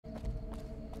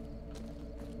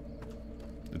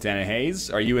Lieutenant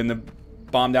Hayes, are you in the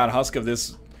bombed out husk of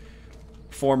this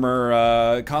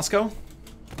former Costco?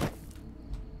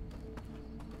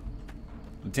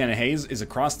 Lieutenant Hayes is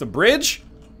across the bridge?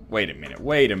 Wait a minute,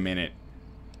 wait a minute.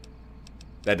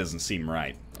 That doesn't seem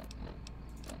right.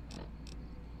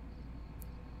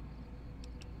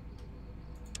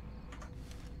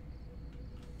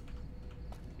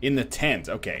 In the tent,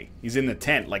 okay. He's in the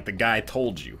tent like the guy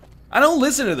told you. I don't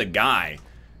listen to the guy.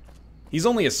 He's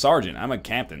only a sergeant, I'm a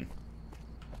captain.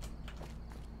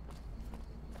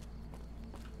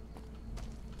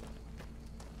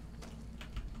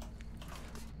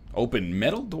 Open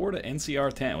metal door to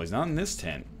NCR tent. Well, he's not in this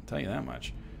tent, I'll tell you that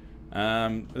much. Are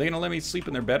they gonna let me sleep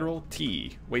in their bedroll?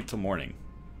 T. Wait till morning.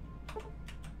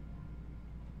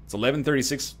 It's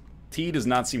 11:36. T does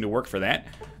not seem to work for that.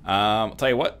 I'll tell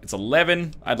you what, it's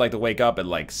 11. I'd like to wake up at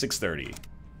like 6:30.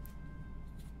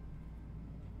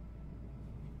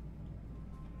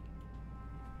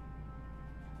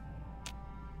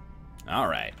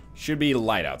 Alright. Should be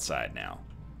light outside now.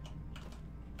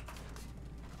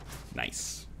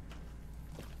 Nice.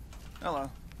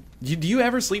 Hello. Do you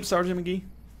ever sleep, Sergeant McGee?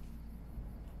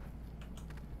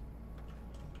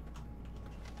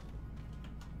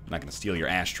 I'm not gonna steal your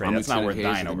ashtray. That's not worth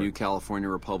dying over. The New California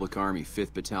Republic Army,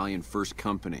 5th Battalion, 1st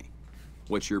Company.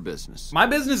 What's your business? My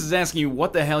business is asking you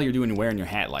what the hell you're doing wearing your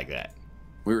hat like that.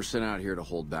 We were sent out here to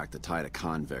hold back the tide of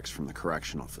convicts from the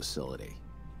correctional facility.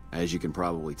 As you can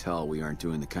probably tell, we aren't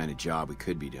doing the kind of job we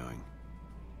could be doing.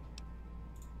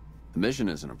 The mission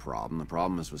isn't a problem. The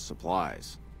problem is with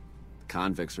supplies. The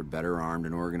convicts are better armed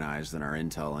and organized than our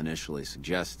intel initially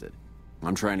suggested.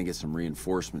 I'm trying to get some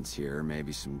reinforcements here,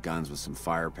 maybe some guns with some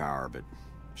firepower, but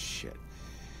shit.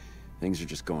 Things are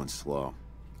just going slow.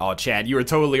 Oh, Chad, you were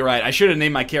totally right. I should have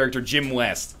named my character Jim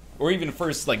West. Or even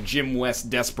first, like, Jim West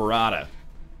Desperada.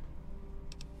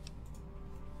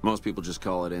 Most people just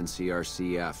call it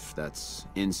NCRCF. That's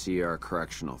NCR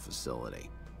Correctional Facility.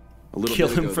 A little Kill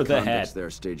bit him ago, for the the convicts hat.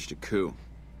 there staged a coup.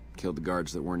 Killed the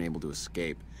guards that weren't able to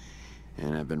escape.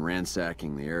 And I've been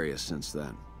ransacking the area since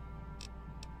then.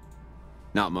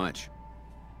 Not much.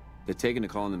 They've taken to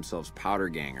calling themselves powder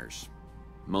gangers.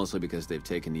 Mostly because they've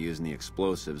taken to using the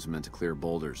explosives meant to clear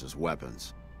boulders as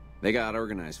weapons. They got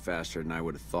organized faster than I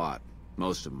would have thought.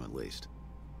 Most of them, at least.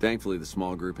 Thankfully, the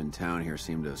small group in town here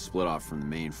seem to have split off from the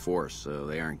main force, so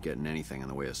they aren't getting anything in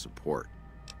the way of support.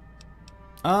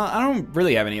 I don't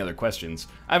really have any other questions.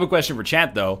 I have a question for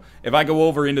chat though. If I go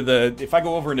over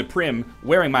into Prim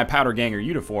wearing my powder ganger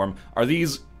uniform, are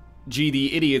these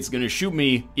GD idiots gonna shoot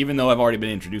me even though I've already been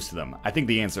introduced to them? I think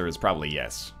the answer is probably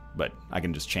yes, but I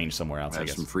can just change somewhere else, I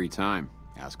guess. Have some free time.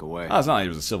 Ask away. Oh, it's not like there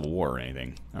was a civil war or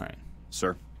anything. All right.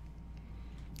 Sir.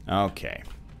 Okay.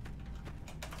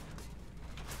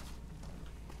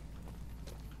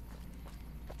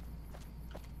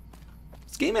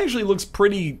 This game actually looks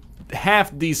pretty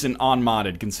half decent on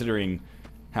modded considering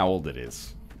how old it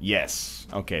is. Yes.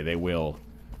 Okay, they will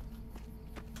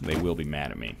be mad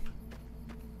at me.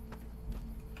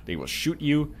 They will shoot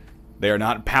you. They are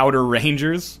not powder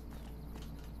rangers.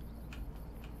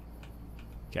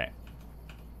 Okay.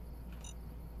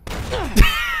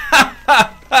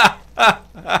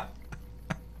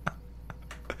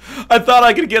 I thought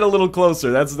I could get a little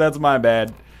closer. That's my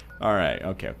bad. All right.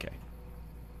 Okay.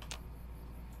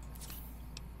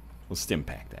 We'll stim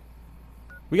pack that.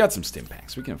 We got some stim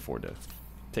packs. We can afford to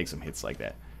take some hits like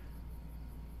that.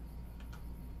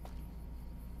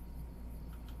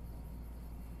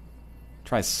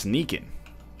 Try sneaking.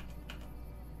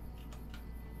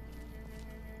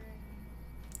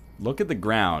 Look at the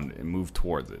ground and move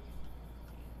towards it.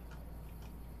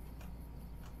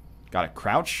 Got to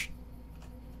crouch.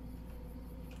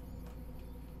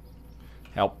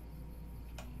 Help.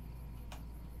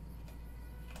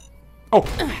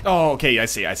 Oh, okay, I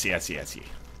see. You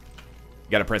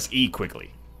gotta press E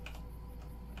quickly.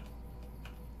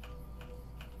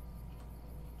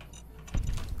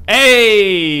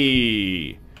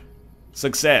 Hey!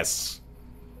 Success.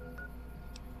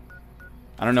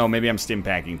 I don't know, maybe I'm stim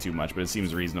packing too much, but it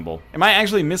seems reasonable. Am I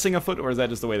actually missing a foot, or is that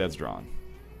just the way that's drawn?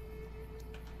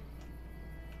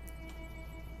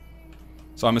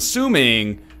 So I'm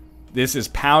assuming this is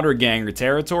powder ganger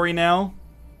territory now.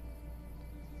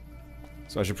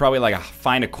 So I should probably like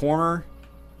find a corner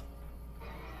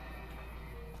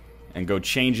and go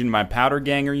change in my powder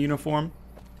ganger uniform.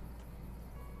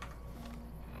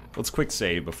 Let's quick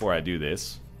save before I do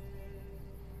this.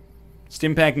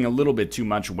 Stim packing a little bit too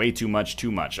much, way too much,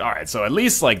 too much. Alright, so at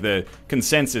least like the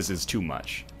consensus is too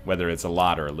much, whether it's a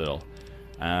lot or a little.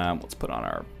 Let's put on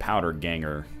our powder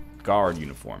ganger guard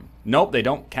uniform. Nope, they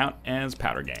don't count as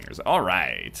powder gangers.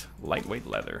 Alright, lightweight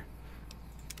leather.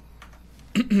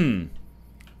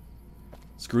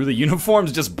 Screw the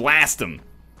uniforms, just blast them.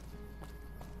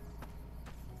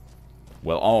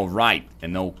 Well, alright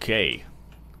and okay.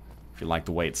 If you like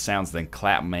the way it sounds, then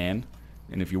clap, man.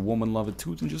 And if your woman love it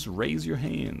too, then just raise your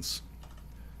hands.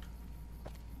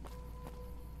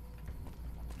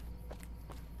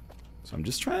 So I'm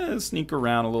just trying to sneak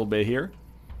around a little bit here.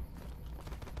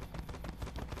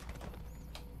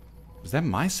 Is that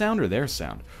my sound or their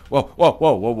sound? Whoa, whoa,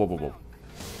 whoa, whoa, whoa, whoa, whoa.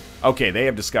 Okay, they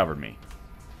have discovered me.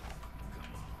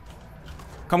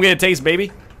 Come get a taste,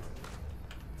 baby.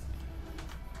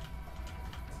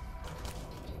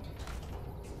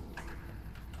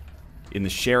 In the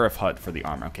sheriff hut for the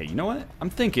armor. Okay, you know what? I'm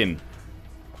thinking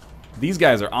these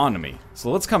guys are onto me.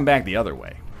 So let's come back the other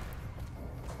way.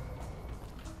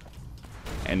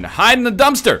 And hide in the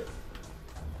dumpster.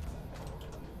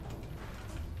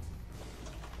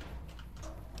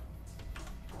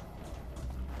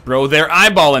 Bro, they're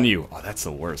eyeballing you. Oh, that's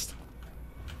the worst.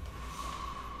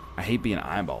 I hate being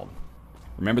eyeballed.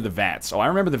 Remember the VATS. Oh, I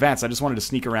remember the VATS. I just wanted to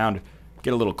sneak around,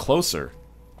 get a little closer.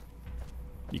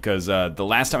 Because the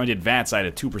last time I did VATS, I had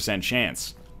a 2%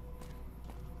 chance.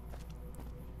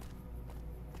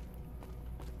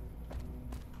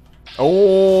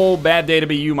 Oh, bad day to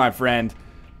be you, my friend.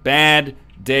 Bad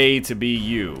day to be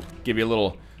you. Give you a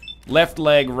little left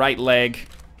leg, right leg.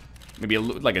 Maybe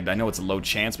I know it's a low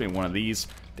chance, maybe one of these.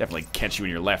 Definitely catch you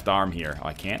in your left arm here. Oh,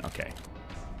 I can't? Okay.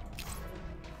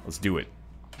 Let's do it.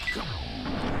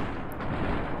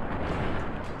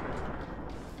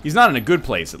 He's not in a good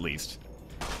place, at least.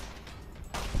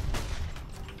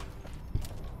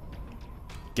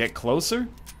 Get closer?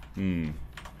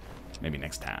 Maybe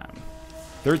next time.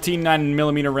 13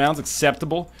 9mm rounds,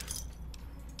 acceptable.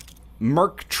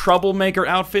 Merc Troublemaker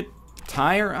outfit.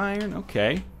 Tire iron?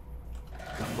 Okay.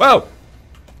 Whoa!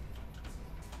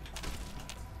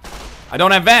 I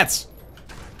don't have VATS!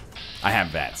 I have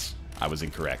VATS. I was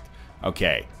incorrect.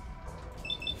 Okay.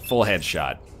 Full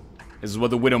headshot. This is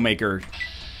what the Widowmaker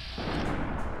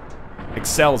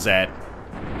excels at.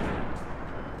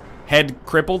 Head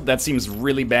crippled? That seems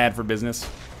really bad for business.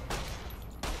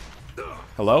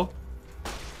 Hello?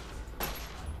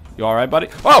 You alright, buddy?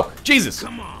 Oh! Jesus!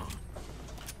 Come on.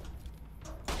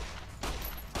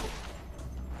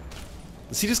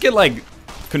 Does he just get, like,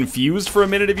 confused for a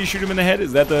minute if you shoot him in the head?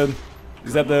 Is that the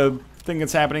thing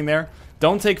that's happening there?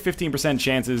 Don't take 15%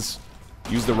 chances.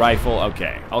 Use the rifle.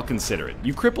 Okay, I'll consider it.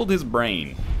 You crippled his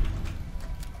brain.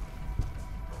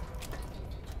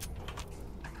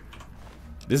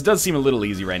 This does seem a little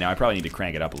easy right now. I probably need to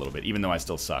crank it up a little bit, even though I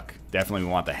still suck. Definitely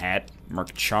want the hat.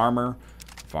 Merc Charmer.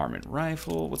 Varmint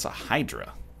Rifle. What's a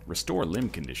Hydra? Restore limb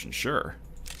condition. Sure.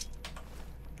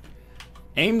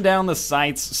 Aim down the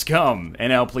sights, scum.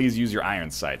 NL, please use your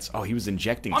iron sights. Oh, he was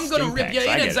injecting I'm gonna rip your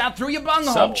innards out through your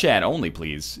bunghole. Sub chat only,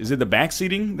 please. Is it the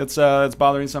backseating that's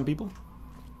bothering some people?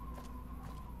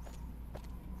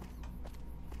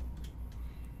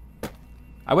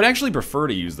 I would actually prefer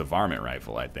to use the varmint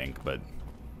rifle, I think, but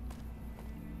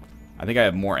I think I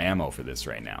have more ammo for this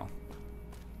right now.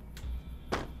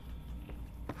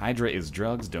 Hydra is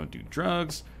drugs, don't do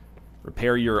drugs.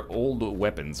 Repair your old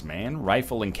weapons, man.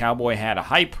 Rifle and cowboy hat a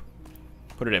hype.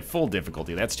 Put it at full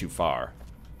difficulty. That's too far.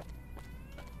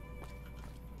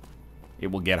 It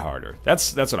will get harder.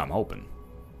 That's what I'm hoping.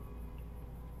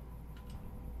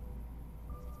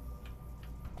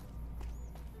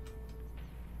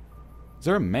 Is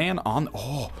there a man on?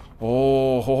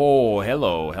 Oh,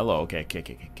 hello. Okay.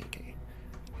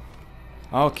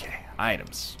 Okay,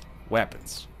 items,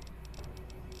 weapons.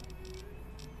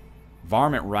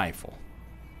 Varmint rifle.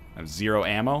 I have 0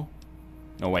 ammo.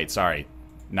 No, wait, sorry.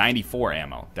 94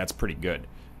 ammo. That's pretty good.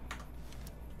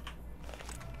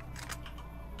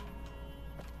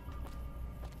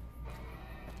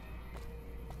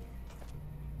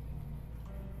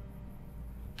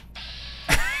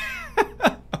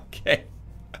 Okay.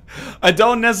 I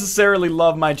don't necessarily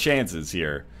love my chances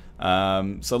here.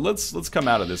 So let's come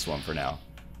out of this one for now.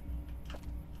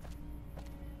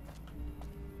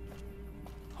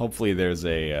 Hopefully there's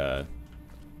a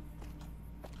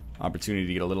opportunity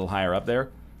to get a little higher up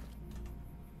there.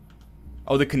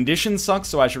 Oh, the condition sucks,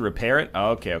 so I should repair it?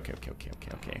 Okay.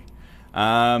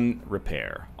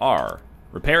 Repair. R.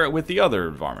 Repair it with the other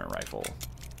varmint rifle.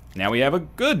 Now we have a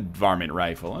good varmint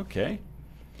rifle. Okay.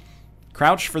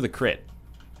 Crouch for the crit.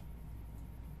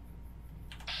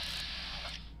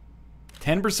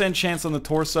 10% chance on the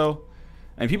torso.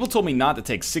 And people told me not to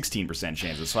take 16%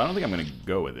 chances, so I don't think I'm going to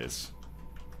go with this.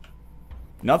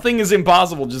 Nothing is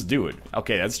impossible, just do it.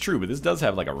 Okay, that's true, but this does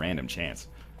have like a random chance.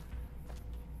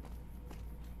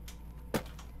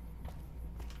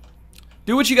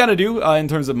 Do what you got to do in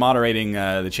terms of moderating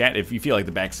the chat. If you feel like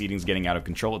the back seating's getting out of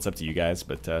control, it's up to you guys.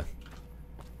 But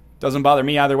doesn't bother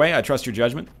me either way. I trust your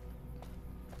judgment.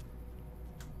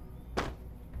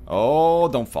 Oh,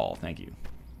 don't fall. Thank you.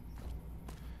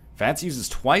 Fats uses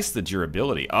twice the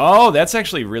durability. Oh, that's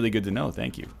actually really good to know.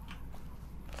 Thank you.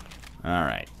 All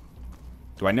right.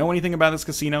 Do I know anything about this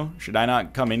casino? Should I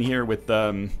not come in here with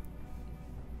Should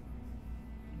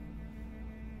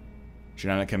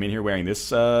I not come in here wearing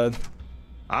this? I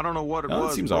don't know what it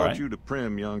was seems brought all right. you to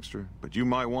Prim, youngster, but you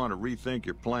might want to rethink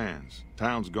your plans.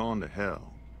 Town's gone to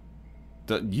hell.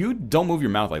 You don't move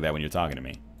your mouth like that when you're talking to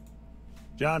me.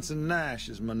 Johnson Nash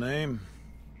is my name.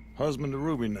 Husband to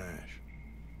Ruby Nash.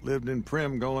 Lived in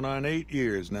Prim going on 8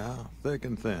 years now, thick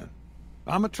and thin.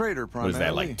 I'm a trader primarily. What is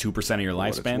that, like 2% of your for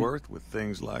what lifespan? it's worth with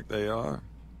things like they are.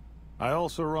 I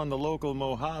also run the local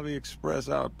Mojave Express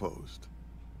outpost.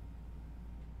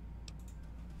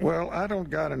 Well, I don't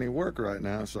got any work right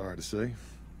now, sorry to say.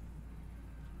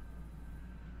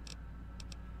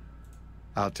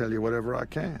 I'll tell you whatever I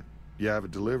can. You have a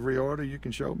delivery order you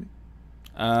can show me?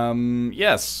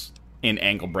 Yes. In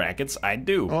ankle brackets, I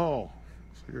do. Oh,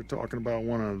 so you're talking about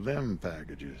one of them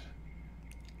packages.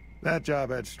 That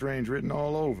job had strange written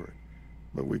all over it,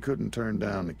 but we couldn't turn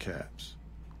down the caps.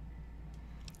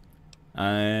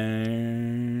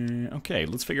 Okay,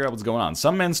 let's figure out what's going on.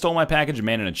 Some men stole my package, a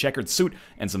man in a checkered suit,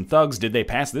 and some thugs. Did they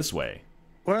pass this way?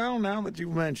 Well, now that you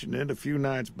mentioned it, a few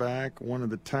nights back, one of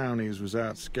the townies was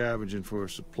out scavenging for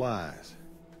supplies.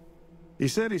 He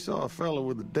said he saw a fellow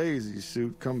with a daisy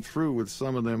suit come through with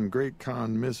some of them Great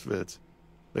Con misfits.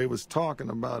 They was talking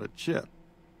about a chip.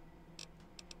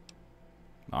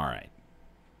 Alright.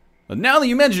 But now that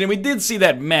you mention it, we did see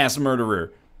that mass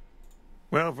murderer.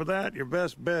 Well, for that, your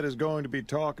best bet is going to be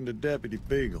talking to Deputy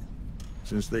Beagle.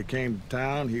 Since they came to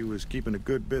town, he was keeping a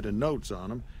good bit of notes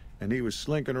on him, and he was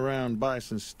slinking around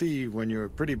Bison Steve when your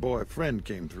pretty boy friend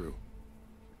came through.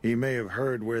 He may have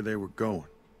heard where they were going.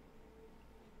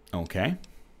 Okay.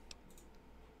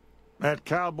 That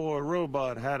cowboy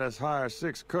robot had us hire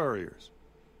 6 couriers.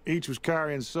 Each was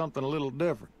carrying something a little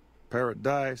different. Pair of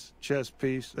dice, chess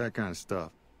piece, that kind of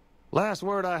stuff. Last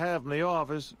word I have from the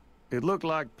office, it looked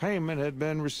like payment had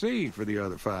been received for the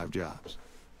other 5 jobs.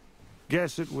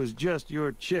 Guess it was just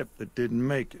your chip that didn't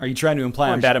make it. Are you trying to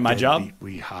imply I'm bad at my job?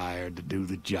 We hired to do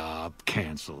the job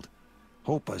canceled.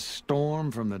 Hope a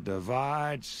storm from the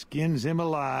divide skins him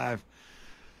alive.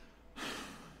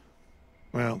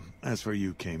 Well, that's where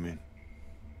you came in.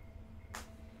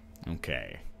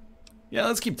 Okay. Yeah,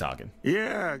 let's keep talking.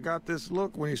 Yeah, I got this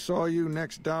look when he saw you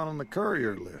next down on the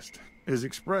courier list. His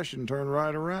expression turned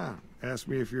right around. Asked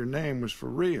me if your name was for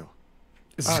real.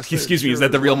 Excuse me, is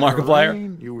that the real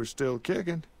Markiplier? You were still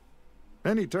kicking.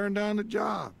 Then he turned down the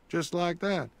job, just like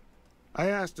that. I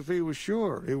asked if he was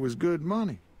sure it was good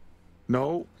money.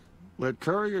 No, let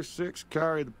Courier 6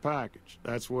 carry the package.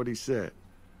 That's what he said.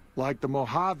 Like the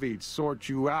Mojave'd sort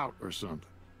you out or something.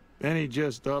 Then he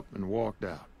just up and walked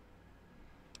out.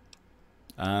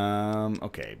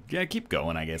 Okay. Yeah, keep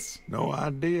going, I guess. No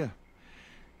idea.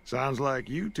 Sounds like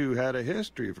you two had a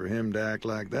history for him to act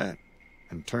like that.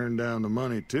 And turn down the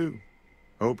money, too.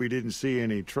 Hope he didn't see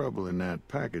any trouble in that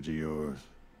package of yours.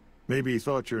 Maybe he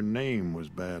thought your name was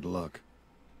bad luck.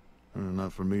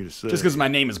 Not for me to say. Just because my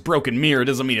name is Broken Mirror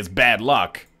doesn't mean it's bad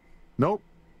luck. Nope.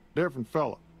 Different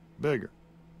fella. Bigger.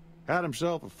 Had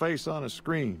himself a face on a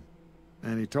screen.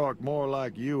 And he talked more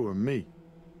like you or me.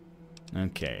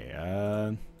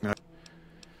 Okay,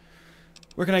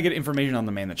 where can I get information on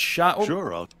the man that shot? Oh,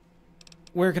 Sure,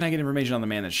 where can I get information on the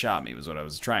man that shot me was what I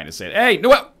was trying to say. Hey, no,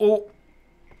 what? Oh.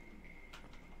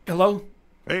 Hello?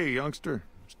 Hey, youngster.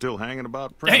 Still hanging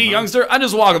about Prim, Hey, huh? youngster, I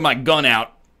just walked with my gun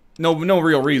out. No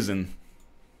real reason.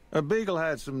 A Beagle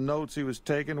had some notes he was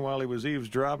taking while he was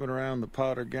eavesdropping around the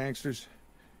Powder gangsters.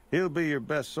 He'll be your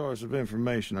best source of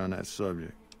information on that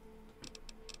subject.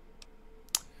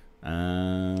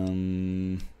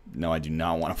 No, I do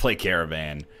not want to play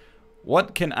Caravan.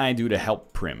 What can I do to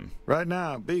help Prim? Right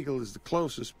now, Beagle is the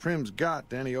closest Prim's got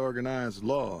to any organized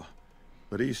law.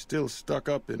 But he's still stuck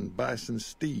up in Bison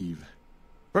Steve.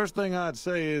 First thing I'd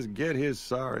say is get his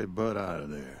sorry butt out of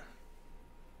there.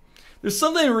 There's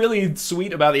something really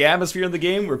sweet about the atmosphere of the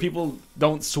game where people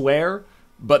don't swear,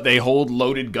 but they hold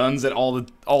loaded guns at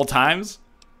all times.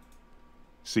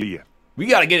 See ya. We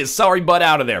gotta get his sorry butt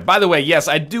out of there. By the way, yes,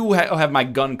 I do have my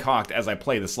gun cocked as I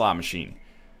play the slot machine.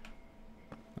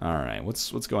 Alright,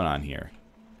 what's going on here?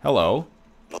 Hello?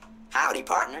 Howdy,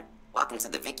 partner. Welcome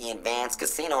to the Vicky and Vance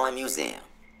Casino and Museum.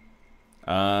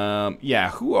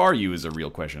 Yeah, who are you is a real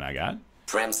question I got.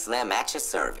 Prim Slim at your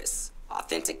service.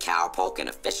 Authentic cowpoke and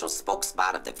official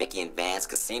spokespot of the Vicky and Vance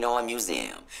Casino and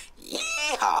Museum.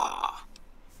 Yeehaw!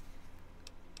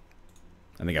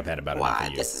 I think I've had about enough Why,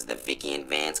 of you. this is the Vicky and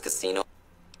Vance Casino.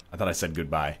 I thought I said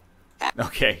goodbye.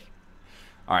 Okay.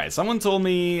 Alright, someone told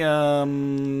me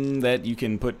that you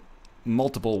can put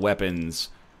multiple weapons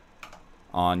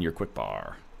on your quick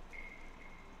bar.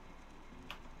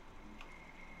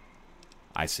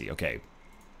 I see, okay.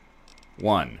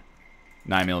 1,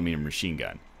 9mm machine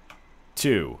gun.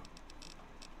 2,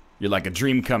 you're like a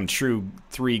dream come true.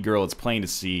 3, girl, it's plain to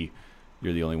see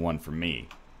you're the only one for me.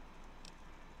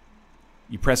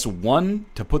 You press 1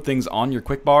 to put things on your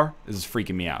quick bar? This is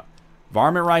freaking me out.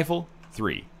 Varmint rifle,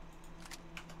 3.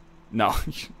 No.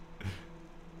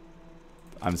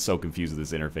 I'm so confused with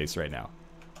this interface right now.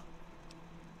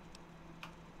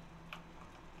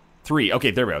 3.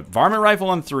 Okay, there we go. Varmint rifle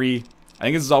on 3. I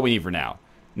think this is all we need for now.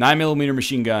 9mm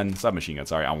machine gun, submachine gun,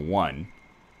 sorry, on 1.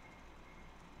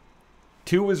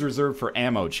 2 is reserved for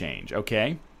ammo change.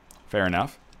 Okay, fair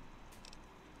enough.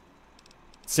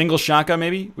 Single shotgun,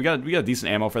 maybe? We got decent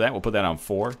ammo for that. We'll put that on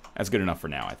 4. That's good enough for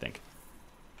now, I think.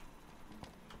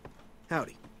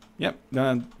 Howdy. Yep.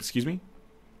 Excuse me?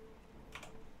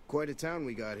 Quite a town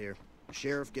we got here.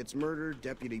 Sheriff gets murdered,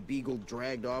 Deputy Beagle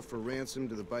dragged off for ransom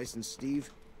to the Bison Steve.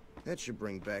 That should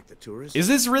bring back the tourists. Is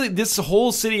this really... This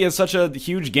whole city has such a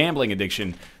huge gambling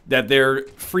addiction that they're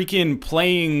freaking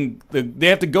playing... They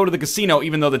have to go to the casino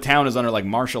even though the town is under, like,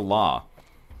 martial law.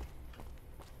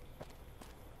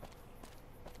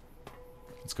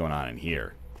 What's going on in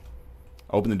here?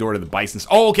 Open the door to the Bisons.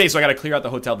 Oh, okay, so I gotta clear out the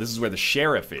hotel. This is where the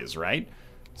sheriff is, right?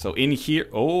 So in here...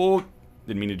 Oh,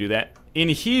 didn't mean to do that. In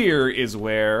here is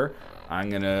where I'm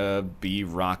gonna be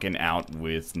rocking out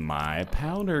with my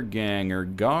powder ganger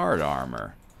guard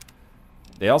armor.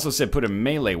 They also said put a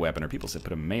melee weapon, or people said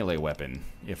put a melee weapon,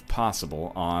 if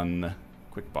possible, on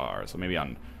quick bar. So maybe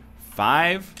on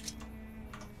 5.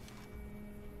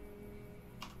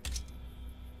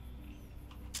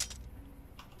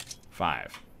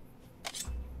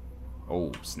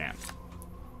 Oh, snap.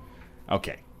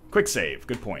 Okay. Quick save.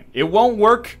 Good point. It won't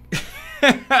work.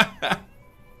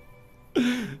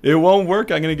 It won't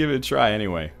work. I'm going to give it a try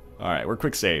anyway. Alright, we're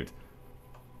quick saved.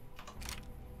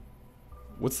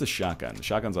 What's the shotgun? The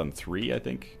shotgun's on 3, I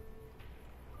think.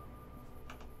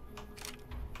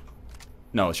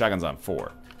 No, the shotgun's on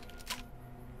 4.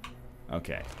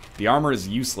 Okay. The armor is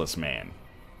useless, man.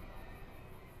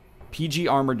 PG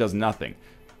armor does nothing.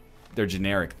 They're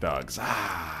generic thugs.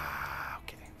 Ah,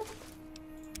 okay.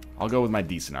 I'll go with my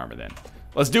decent armor then.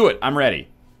 Let's do it. I'm ready.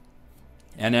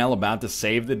 NL about to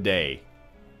save the day.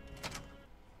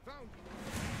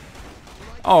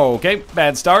 Oh, okay.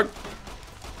 Bad start.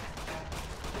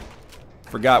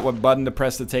 Forgot what button to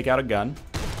press to take out a gun.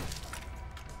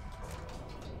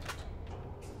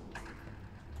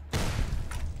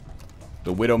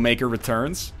 The Widowmaker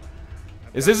returns.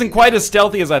 This isn't quite as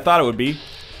stealthy as I thought it would be.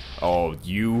 Oh,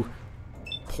 you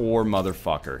poor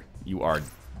motherfucker. You are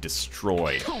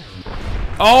destroyed.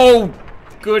 Oh,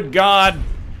 good God.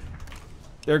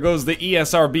 There goes the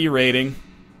ESRB rating.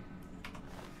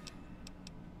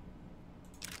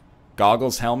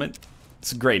 Goggles, helmet.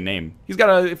 It's a great name. He's got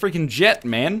a freaking jet,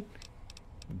 man.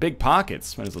 Big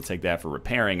pockets. Might as well take that for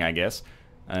repairing, I guess.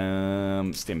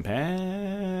 Stim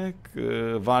pack.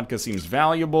 Vodka seems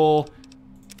valuable.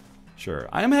 Sure.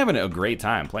 I am having a great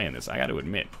time playing this, I gotta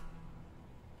admit.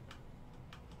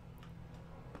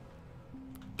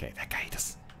 Okay, that guy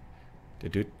does.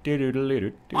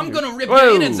 I'm gonna rip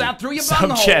your innards out through your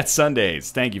bunghole. Subchat Sundays.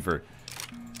 Thank you for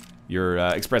your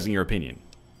expressing your opinion.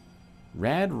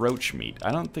 Rad roach meat.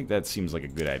 I don't think that seems like a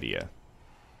good idea.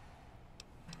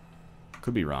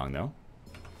 Could be wrong though.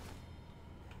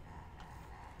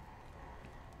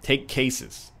 Take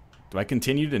cases. Do I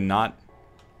continue to not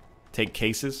take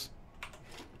cases?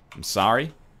 I'm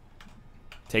sorry.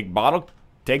 Take bottle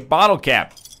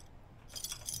cap.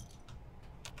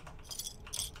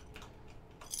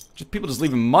 People just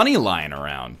leaving money lying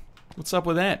around. What's up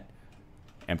with that?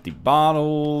 Empty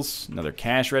bottles, another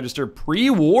cash register,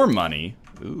 pre-war money.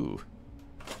 Ooh.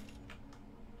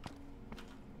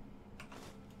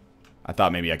 I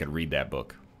thought maybe I could read that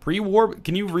book. Pre-war,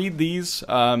 can you read these?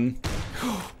 Well,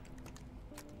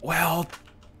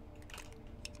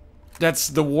 that's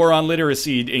the war on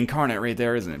literacy incarnate right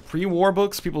there, isn't it? Pre-war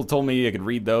books, people told me I could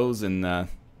read those and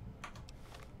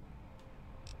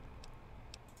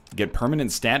get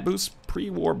permanent stat boosts.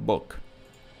 Pre-war book.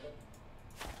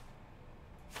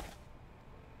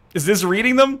 Is this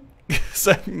reading them?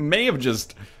 So I may have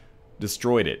just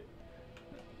destroyed it.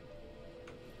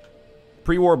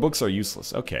 Pre-war books are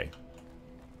useless. Okay.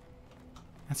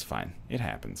 That's fine. It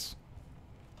happens.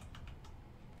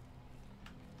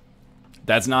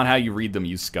 That's not how you read them,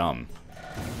 you scum.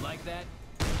 Like that?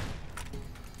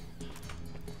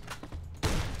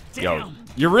 Yo,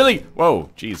 you're really... Whoa,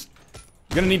 jeez.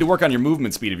 You're gonna need to work on your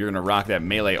movement speed if you're gonna rock that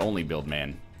melee-only build,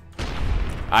 man.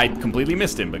 I completely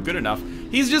missed him, but good enough.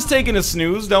 He's just taking a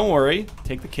snooze, don't worry.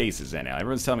 Take the cases then now.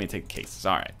 Everyone's telling me to take the cases.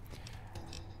 Alright.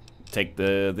 Take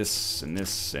this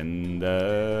and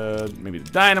maybe the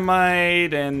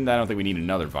dynamite, and I don't think we need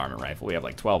another varmint rifle. We have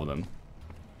like 12 of them.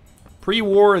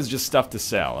 Pre-war is just stuff to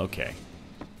sell. Okay.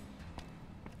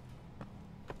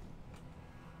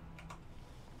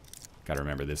 Gotta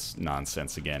remember this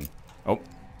nonsense again. Oh.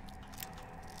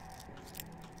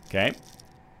 Okay.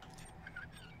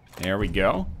 There we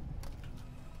go.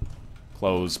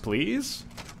 Close, please.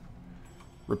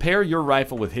 Repair your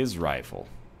rifle with his rifle.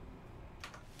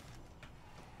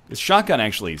 This shotgun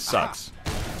actually sucks.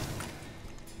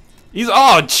 He's...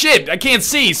 Oh, shit! I can't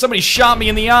see! Somebody shot me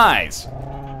in the eyes!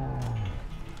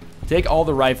 Take all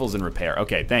the rifles and repair.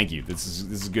 Okay, thank you. This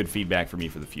is good feedback for me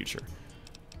for the future.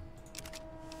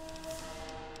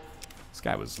 This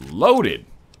guy was loaded.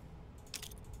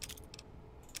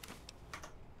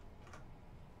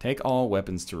 Take all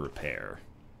weapons to repair.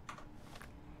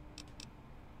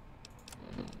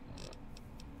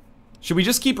 Should we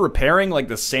just keep repairing, like,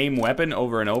 the same weapon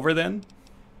over and over, then?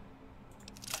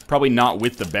 Probably not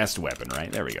with the best weapon, right?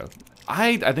 There we go.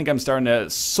 I think I'm starting to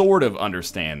sort of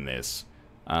understand this.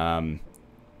 And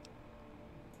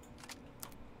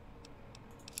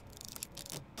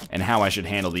how I should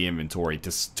handle the inventory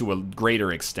to a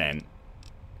greater extent.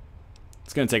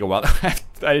 It's gonna take a while. I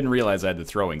didn't realize I had the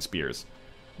throwing spears.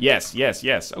 Yes, yes,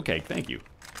 yes. Okay, thank you.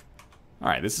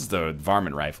 Alright, this is the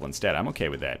varmint rifle instead. I'm okay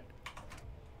with that.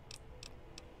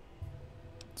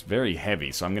 It's very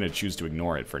heavy, so I'm gonna choose to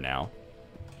ignore it for now.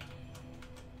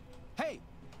 Hey!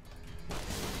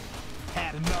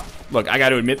 Had enough. Look, I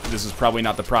gotta admit, this is probably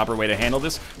not the proper way to handle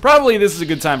this. Probably this is a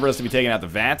good time for us to be taking out the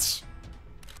VATS.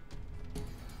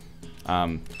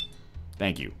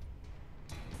 Thank you.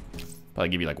 Probably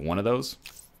give you like one of those.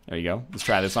 There you go. Let's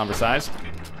try this on for size.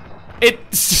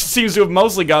 It seems to have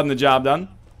mostly gotten the job done.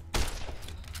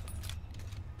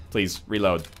 Please,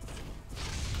 reload.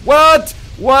 What?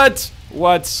 What?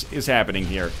 What is happening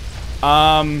here?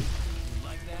 You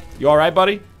alright,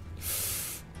 buddy?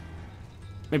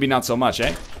 Maybe not so much,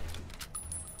 eh?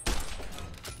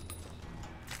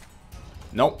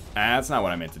 Nope, that's not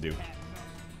what I meant to do.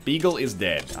 Beagle is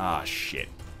dead. Ah, shit.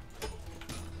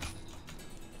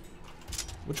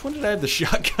 Which one did I have the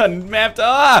shotgun mapped?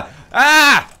 Ah!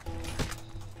 Ah!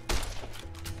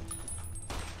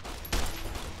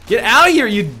 Get out of here,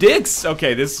 you dicks!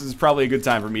 Okay, this is probably a good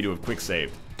time for me to have quick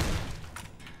saved.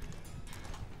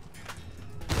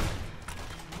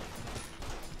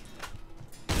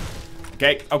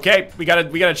 Okay, okay, we got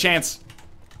a chance.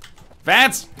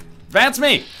 Vance! Vance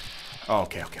me! Oh,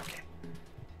 okay, okay, okay.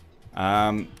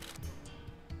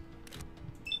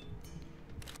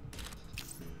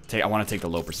 I want to take the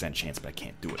low percent chance, but I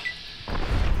can't do it.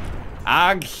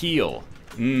 Ag heal.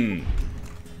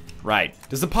 Right.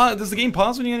 Does the game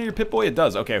pause when you enter your Pip-Boy? It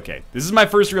does. Okay, okay. This is my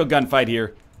first real gunfight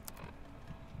here.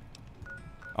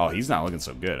 Oh, he's not looking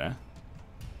so good, huh?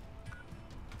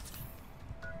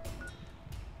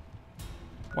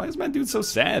 Why is my dude so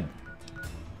sad?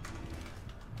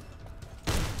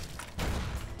 I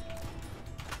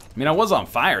mean, I was on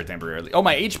fire temporarily. Oh,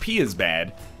 my HP is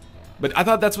bad. But I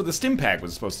thought that's what the stim pack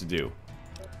was supposed to do.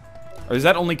 Or is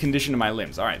that only conditioned to my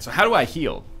limbs? Alright, so how do I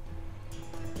heal?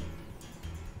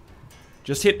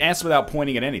 Just hit S without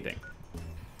pointing at anything.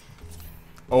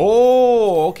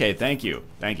 Oh, okay, thank you.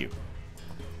 Thank you.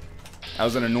 That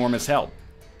was an enormous help.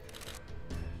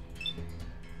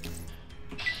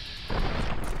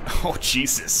 Oh,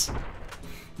 Jesus.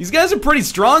 These guys are pretty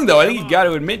strong, though. I think you got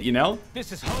to admit, you know?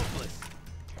 This is hopeless.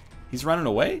 He's running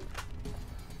away?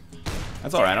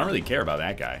 That's alright, I don't really care about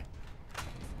that guy.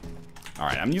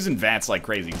 Alright, I'm using VATS like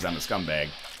crazy because I'm a scumbag.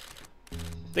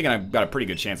 Thinking I've got a pretty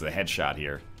good chance of a headshot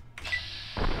here.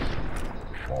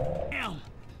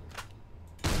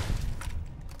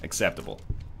 Acceptable.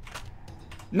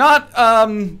 Not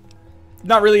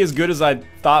really as good as I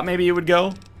thought maybe it would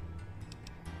go.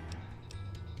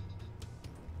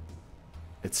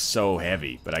 It's so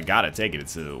heavy, but I gotta take it.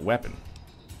 It's a weapon.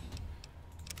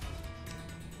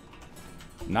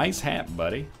 Nice hat,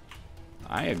 buddy.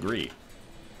 I agree.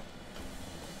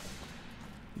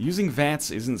 Using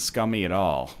VATS isn't scummy at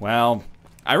all. Well,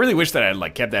 I really wish that I had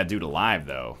like kept that dude alive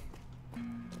though.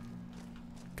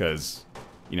 Cause,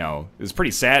 you know, it was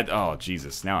pretty sad. Oh,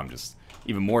 Jesus. Now I'm just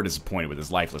even more disappointed with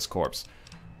his lifeless corpse.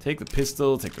 Take the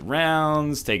pistol, take the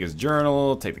rounds, take his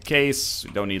journal, take the case.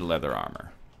 We don't need leather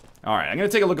armor. Alright, I'm gonna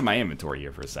take a look at my inventory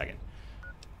here for a second.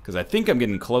 Because I think I'm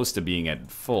getting close to being at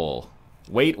full.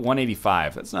 Weight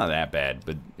 185. That's not that bad.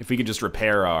 But if we could just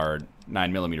repair our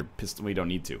 9mm pistol, we don't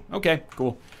need to. Okay,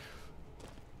 cool.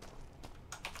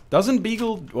 Doesn't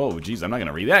Beagle... Whoa, geez, I'm not going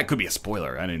to read that. It could be a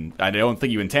spoiler. I don't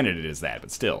think you intended it as that, but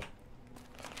still.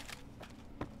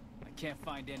 I can't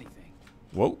find anything.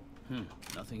 Whoa.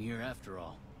 Nothing here after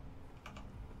all.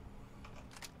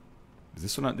 Is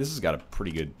this one? This has got a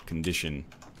pretty good condition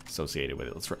associated with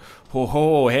it. Let's.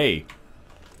 Ho, hey.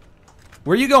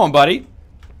 Where you going, buddy?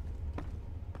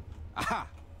 Aha!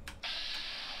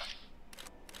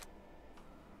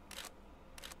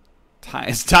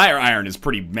 His tire iron is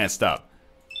pretty messed up.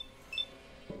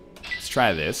 Let's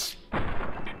try this.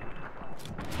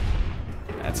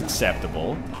 That's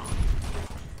acceptable.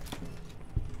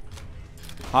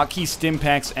 Hotkey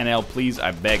Stimpaks NL, please,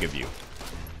 I beg of you.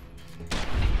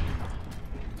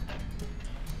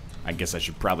 I guess I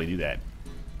should probably do that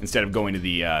instead of going to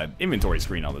the inventory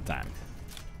screen all the time.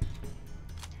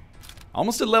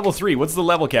 Almost at level 3. What's the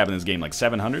level cap in this game? Like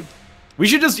 700? We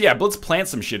should just, yeah, let's plant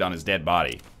some shit on his dead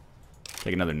body.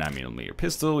 Take another 9mm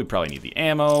pistol. We probably need the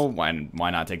ammo. Why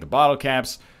not take the bottle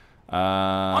caps?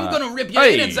 I'm gonna rip your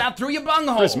innards out through your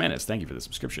bunghole. Chris Menace, thank you for the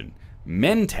subscription.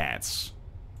 Mentats.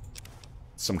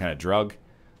 Some kind of drug.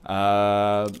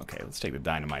 Okay, let's take the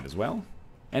dynamite as well.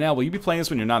 And Al, will you be playing this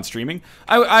when you're not streaming?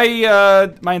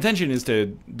 My intention is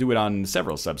to do it on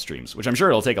several sub-streams, which I'm sure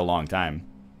it'll take a long time.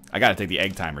 I gotta take the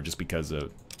egg timer just because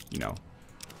of, you know,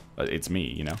 it's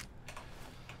me, you know.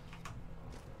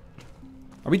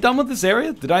 Are we done with this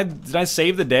area? Did I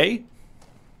save the day?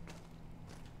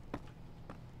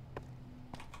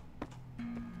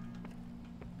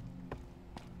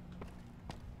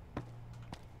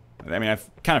 I mean, I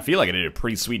kind of feel like I did a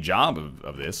pretty sweet job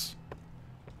of this.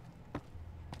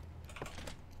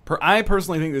 I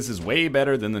personally think this is way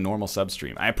better than the normal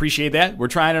sub-stream. I appreciate that. We're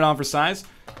trying it on for size.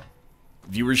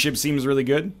 Viewership seems really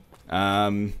good.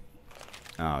 Oh,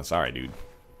 sorry, dude.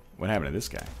 What happened to this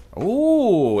guy?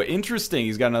 Oh, interesting.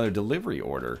 He's got another delivery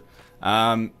order.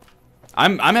 I'm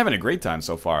having a great time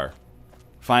so far.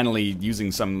 Finally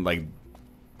using some, like,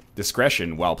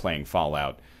 discretion while playing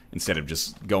Fallout instead of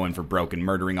just going for broke and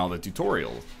murdering all the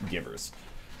tutorial givers.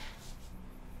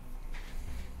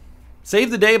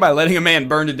 Save the day by letting a man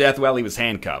burn to death while he was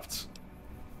handcuffed.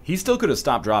 He still could have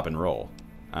stopped, drop, and roll.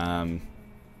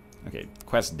 Okay,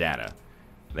 quest data.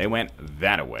 They went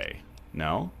that-a-way.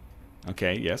 No?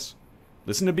 Okay, yes.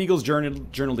 Listen to Beagle's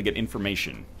journal to get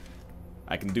information.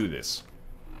 I can do this.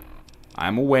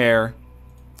 I'm aware.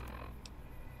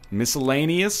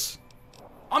 Miscellaneous?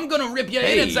 I'm gonna rip your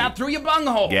innards out through your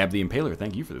bunghole. Gab the Impaler,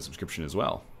 thank you for the subscription as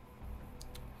well.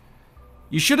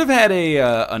 You should have had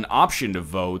an option to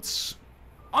vote.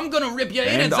 I'm gonna rip your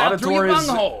innards out through your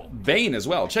bunghole. Bane as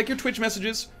well. Check your Twitch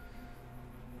messages.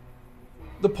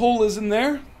 The poll is in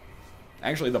there.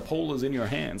 Actually, the poll is in your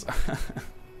hands.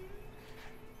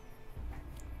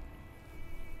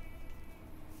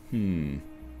 F1,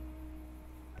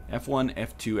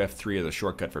 F2, F3 are the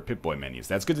shortcut for Pip-Boy menus.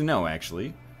 That's good to know,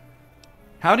 actually.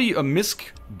 How do you... misc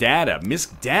data.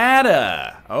 Misc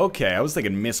data. Okay, I was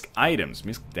thinking misc items.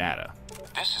 Misc data.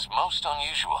 This is most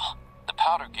unusual. The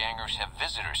Powder Gangers have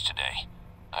visitors today.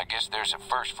 I guess there's a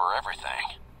first for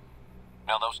everything.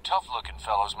 Now those tough-looking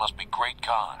fellows must be great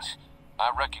cons.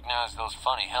 I recognize those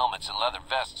funny helmets and leather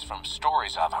vests from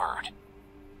stories I've heard.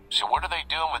 So what are they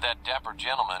doing with that dapper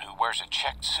gentleman who wears a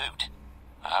checked suit?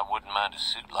 I wouldn't mind a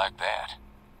suit like that.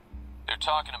 They're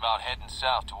talking about heading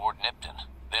south toward Nipton,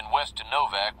 then west to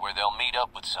Novak where they'll meet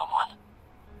up with someone.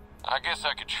 I guess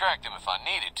I could track them if I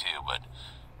needed to, but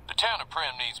the town of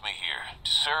Primm needs me here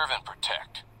to serve and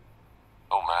protect.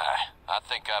 Oh my, I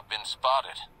think I've been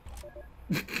spotted.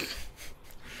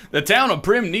 The town of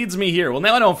Primm needs me here. Well,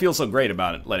 now I don't feel so great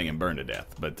about it, letting him burn to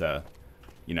death, but,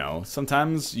 you know,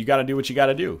 sometimes you gotta do what you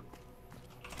gotta do.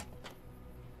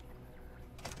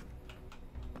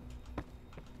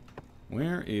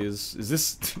 Where is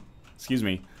this, excuse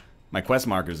me, my quest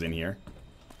marker's in here.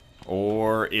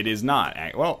 Or it is not.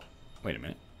 Well, wait a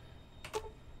minute.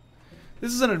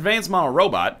 This is an advanced model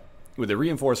robot with a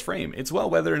reinforced frame. It's well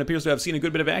weathered and appears to have seen a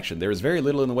good bit of action. There is very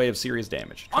little in the way of serious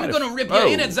damage. I'm gonna rip your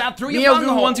innards out through your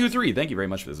bunghole. 123, thank you very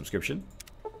much for the subscription.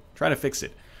 Try to fix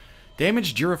it.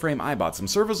 Damaged Duraframe eyebot. Some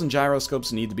servos and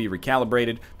gyroscopes need to be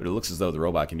recalibrated, but it looks as though the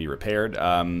robot can be repaired.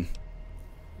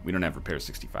 We don't have repair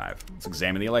 65. Let's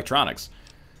examine the electronics.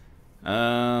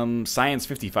 Science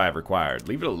 55 required.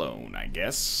 Leave it alone, I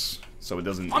guess. So it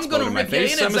doesn't explode in my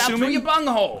face, I'm assuming. Through your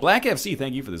bunghole. Black FC,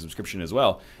 thank you for the subscription as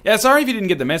well. Yeah, sorry if you didn't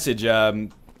get the message.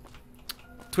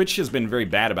 Twitch has been very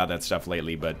bad about that stuff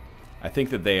lately, but I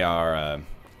think that they are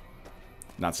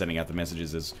not sending out the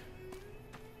messages as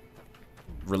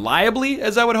reliably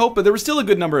as I would hope, but there was still a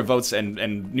good number of votes,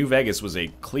 and New Vegas was a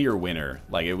clear winner.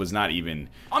 Like, it was not even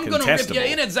I'm contestable. gonna rip your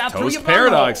innards out through Toast your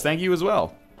Paradox, bunghole. thank you as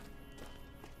well.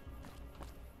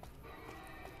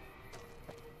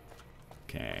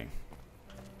 Okay.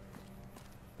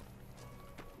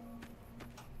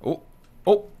 Oh,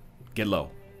 oh, get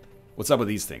low. What's up with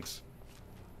these things?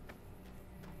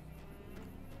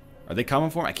 Are they coming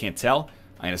for me? I can't tell.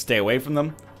 I'm gonna stay away from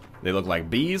them. They look like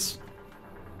bees.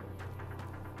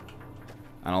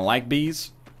 I don't like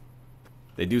bees.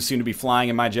 They do seem to be flying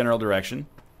in my general direction.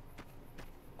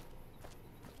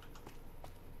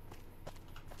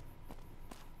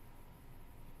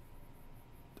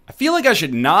 I feel like I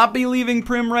should not be leaving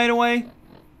Prim right away.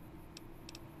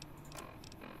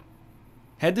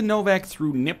 Head to Novak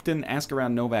through Nipton. Ask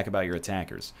around Novak about your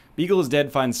attackers. Beagle is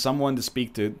dead. Find someone to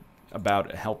speak to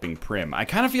about helping Prim. I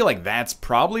kind of feel like that's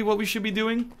probably what we should be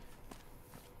doing.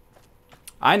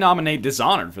 I nominate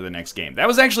Dishonored for the next game. That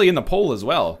was actually in the poll as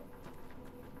well.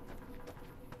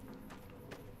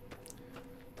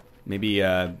 Maybe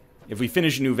if we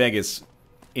finish New Vegas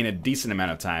in a decent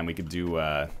amount of time, we could do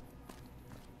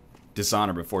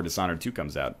Dishonored before Dishonored 2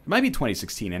 comes out. It might be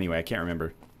 2016 anyway, I can't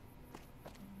remember.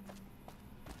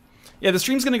 Yeah, the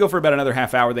stream's going to go for about another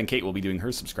half hour, then Kate will be doing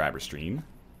her subscriber stream.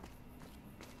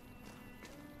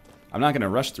 I'm not going to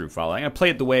rush through Fallout. I'm going to play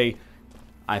it the way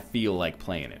I feel like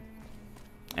playing it.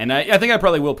 And I think I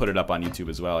probably will put it up on YouTube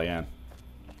as well, yeah.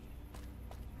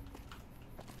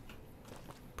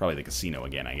 Probably the casino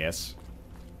again, I guess.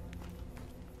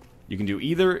 You can do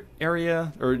either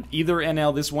area, or either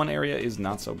NL. This one area is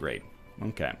not so great.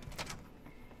 Okay.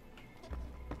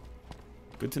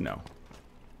 Good to know.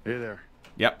 Hey there.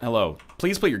 Yep, hello.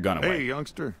 Please put your gun away. Hey,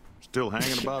 youngster. Still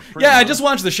hanging about Prim, Yeah, I huh? just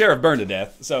watched the sheriff burn to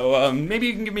death, so maybe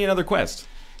you can give me another quest.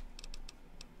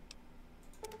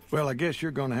 Well, I guess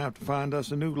you're going to have to find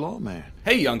us a new lawman.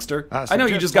 Hey, youngster. I I know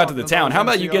you suggest just got to the talking to town. those How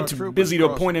about you NCR get too troopers busy to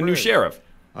across appoint the a new bridge. sheriff?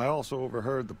 I also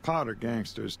overheard the Potter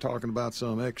gangsters talking about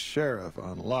some ex-sheriff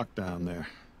on lockdown there.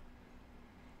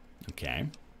 Okay.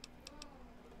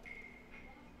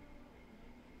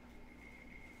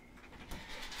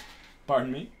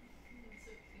 Pardon me?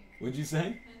 What'd you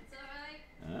say?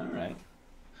 All right.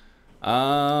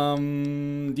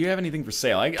 Do you have anything for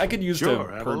sale? I could use Sure,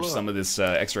 to have a purge look. some of this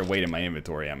extra weight in my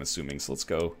inventory, I'm assuming. So let's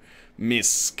go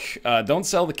Misk. Don't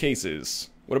sell the cases.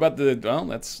 What about the... Well,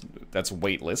 that's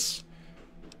weightless.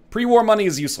 Pre-war money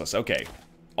is useless. Okay.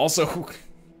 Also,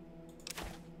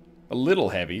 a little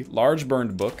heavy. Large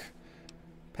burned book.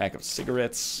 Pack of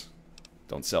cigarettes.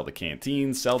 Don't sell the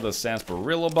canteen. Sell the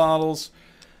sarsaparilla bottles.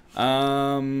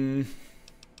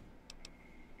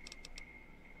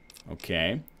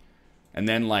 Okay. And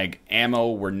then, like,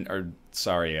 armor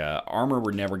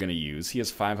we're never going to use. He has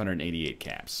 588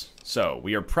 caps. So,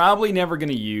 we are probably never going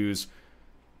to use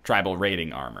tribal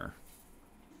raiding armor.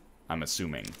 I'm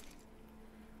assuming.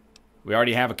 We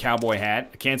already have a cowboy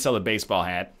hat. I can't sell a baseball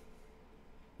hat.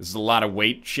 This is a lot of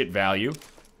weight, shit value.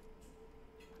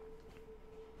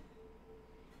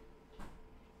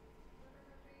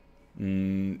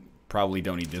 Probably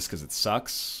don't need this because it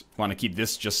sucks. Want to keep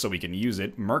this just so we can use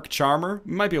it. Merc Charmer.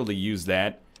 We might be able to use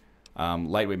that.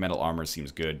 Lightweight metal armor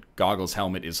seems good. Goggles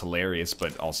helmet is hilarious,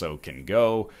 but also can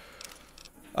go.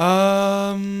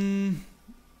 I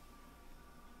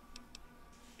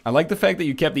like the fact that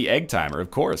you kept the egg timer, of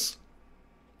course.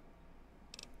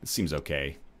 This seems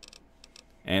okay.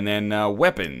 And then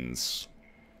weapons.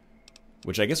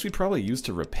 Which I guess we probably use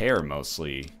to repair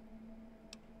mostly.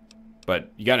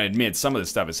 But you gotta admit, some of the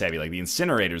stuff is heavy. Like the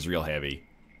incinerator's real heavy.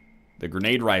 The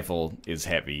grenade rifle is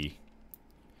heavy.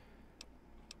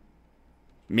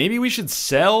 Maybe we should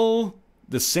sell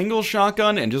the single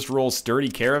shotgun and just roll sturdy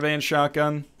caravan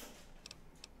shotgun.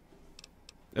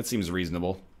 That seems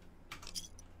reasonable.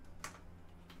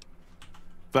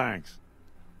 Thanks.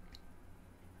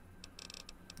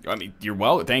 I mean, you're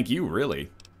well, thank you, really.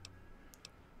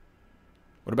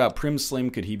 What about Prim Slim?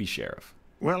 Could he be sheriff?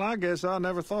 Well, I guess I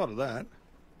never thought of that.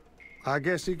 I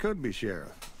guess he could be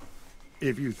sheriff.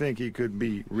 If you think he could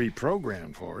be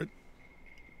reprogrammed for it.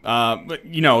 But,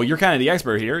 you know, you're kind of the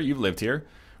expert here. You've lived here.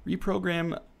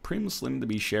 Reprogram Prim Slim to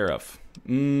be sheriff.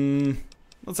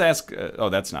 Let's ask... oh,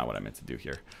 that's not what I meant to do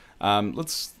here.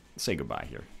 Let's say goodbye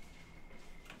here.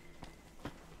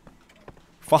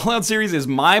 Fallout series is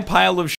my pile of